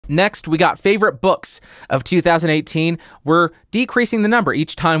Next, we got favorite books of 2018. We're decreasing the number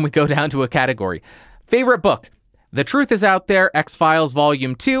each time we go down to a category. Favorite book: The Truth Is Out There, X-Files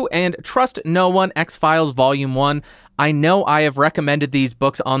Volume 2, and Trust No One, X-Files Volume 1. I know I have recommended these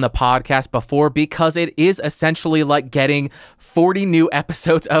books on the podcast before because it is essentially like getting 40 new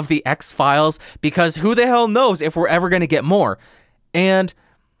episodes of the X-Files, because who the hell knows if we're ever going to get more. And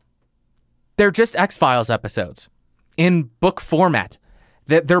they're just X-Files episodes in book format.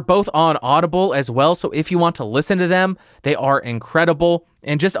 They're both on Audible as well, so if you want to listen to them, they are incredible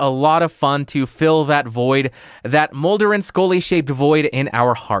and just a lot of fun to fill that void, that Mulder and Scully-shaped void in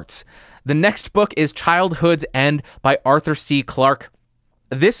our hearts. The next book is Childhood's End by Arthur C. Clarke.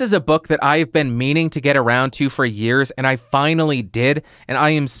 This is a book that I've been meaning to get around to for years, and I finally did, and I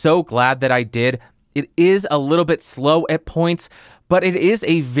am so glad that I did. It is a little bit slow at points, but it is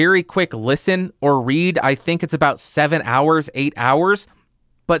a very quick listen or read. I think it's about 7 hours, 8 hours.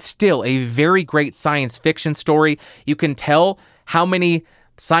 But still a very great science fiction story. You can tell how many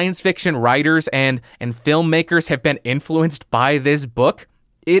science fiction writers and filmmakers have been influenced by this book.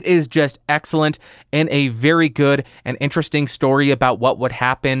 It is just excellent and a very good and interesting story about what would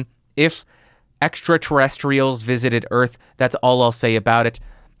happen if extraterrestrials visited Earth. That's all I'll say about it.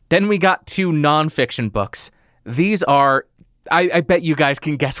 Then we got 2 nonfiction books. These are... I bet you guys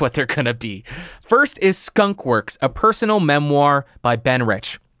can guess what they're going to be. First is Skunk Works, a personal memoir by Ben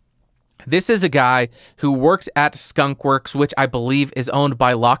Rich. This is a guy who works at Skunk Works, which I believe is owned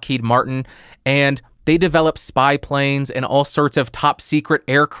by Lockheed Martin, and they develop spy planes and all sorts of top secret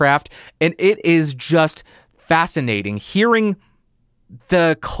aircraft, and it is just fascinating hearing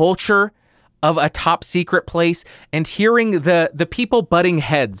the culture of a top secret place and hearing the people butting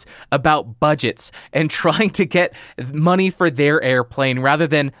heads about budgets and trying to get money for their airplane rather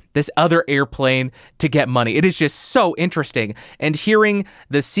than this other airplane to get money. It is just so interesting. And hearing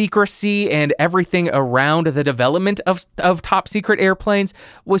the secrecy and everything around the development of top secret airplanes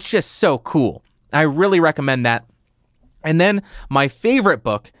was just so cool. I really recommend that. And then my favorite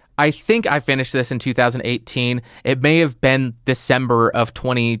book, I think I finished this in 2018. It may have been December of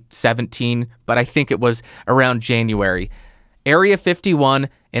 2017, but I think it was around January. Area 51,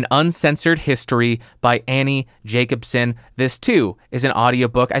 An Uncensored History by Annie Jacobsen. This too is an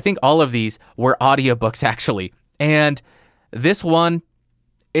audiobook. I think all of these were audiobooks actually. And this one,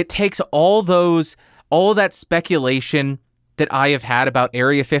 it takes all that speculation that I have had about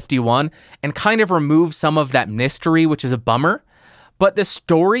Area 51 and kind of removes some of that mystery, which is a bummer. But the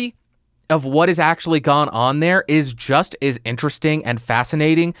story of what has actually gone on there is just as interesting and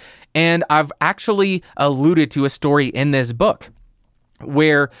fascinating. And I've actually alluded to a story in this book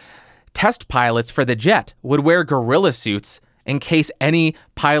where test pilots for the jet would wear gorilla suits in case any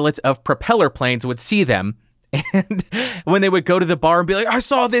pilots of propeller planes would see them. And when they would go to the bar and be like, I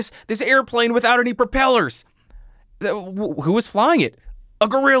saw this airplane without any propellers. Who was flying it? A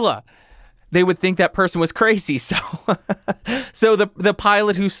gorilla. They would think that person was crazy. So the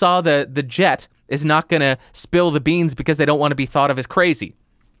pilot who saw the jet is not going to spill the beans because they don't want to be thought of as crazy.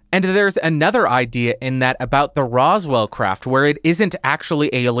 And there's another idea in that about the Roswell craft where it isn't actually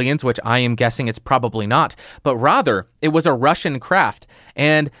aliens, which I am guessing it's probably not, but rather it was a Russian craft.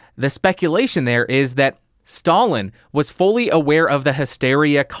 And the speculation there is that Stalin was fully aware of the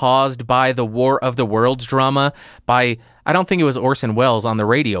hysteria caused by the War of the Worlds drama by, I don't think it was Orson Welles on the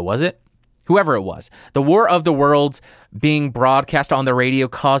radio, was it? Whoever it was. The War of the Worlds being broadcast on the radio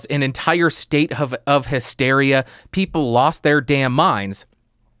caused an entire state of hysteria. People lost their damn minds.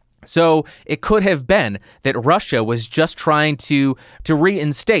 So it could have been that Russia was just trying to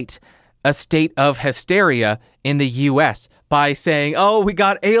reinstate a state of hysteria in the U.S. by saying, oh, we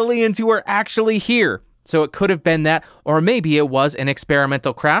got aliens who are actually here. So it could have been that, or maybe it was an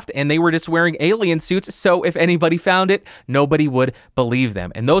experimental craft and they were just wearing alien suits, so if anybody found it, nobody would believe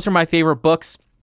them. And those are my favorite books.